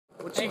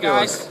Hey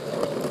guys,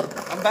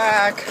 I'm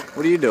back.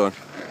 What are you doing?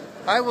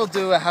 I will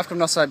do a half-come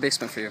Noseslide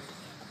basement for you.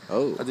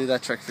 Oh. I'll do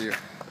that trick for you.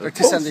 Or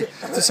to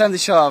send the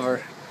shove,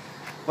 or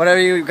whatever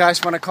you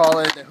guys want to call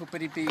it, the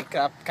hoopity beak,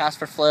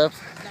 Casper flip.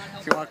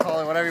 If you want to call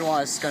it whatever you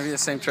want, it's going to be the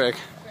same trick.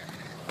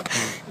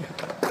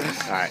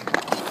 Alright.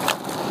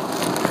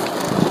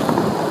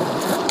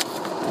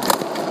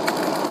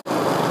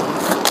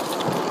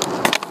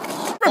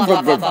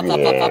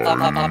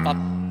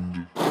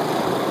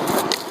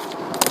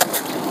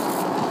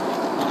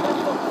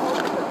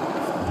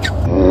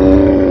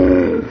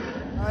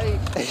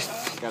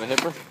 Got a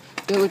hipper?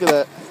 Yeah, look at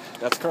that.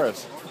 That's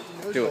curves.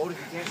 Do it.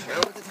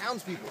 With the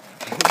townspeople.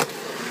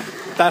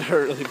 That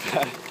hurt really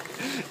bad.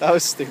 That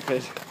was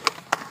stupid.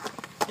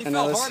 He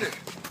fell harder.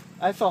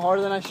 I fell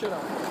harder than I should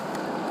have.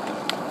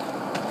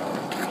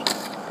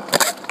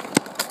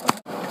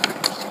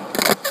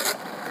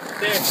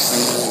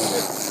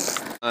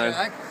 There.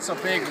 That's so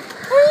big.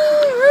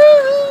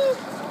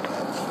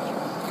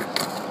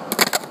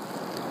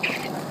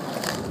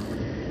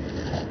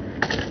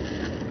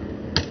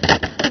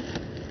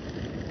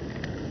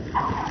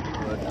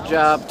 Good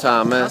job,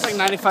 Thomas. That's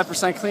like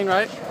 95% clean,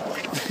 right?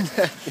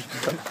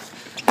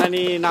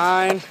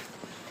 99.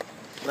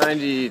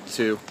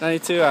 92.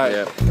 92, alright.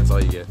 Yeah, that's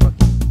all you get.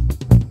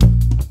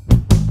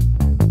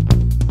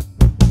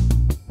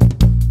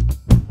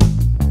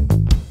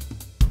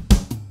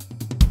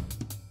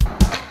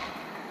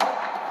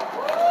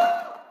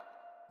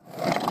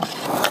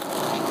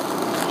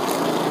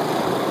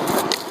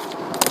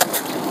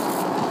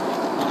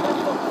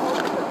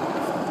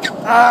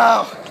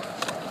 Ow!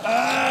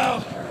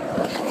 Ow!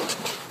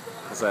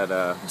 Is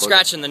that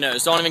Scratching the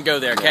nose. Don't even go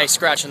there, okay?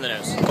 Scratching the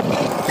nose.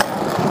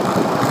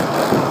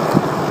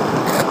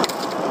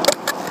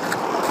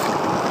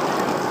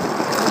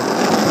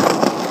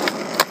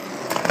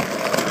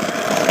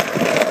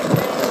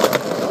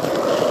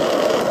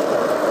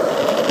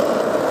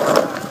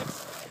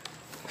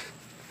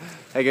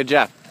 Hey, good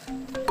job.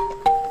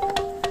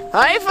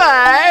 High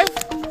five!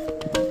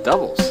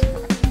 Doubles.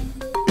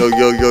 Yo,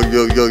 yo, yo,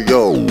 yo, yo,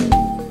 yo.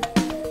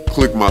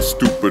 Click my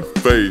stupid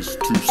face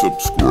to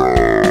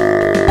subscribe.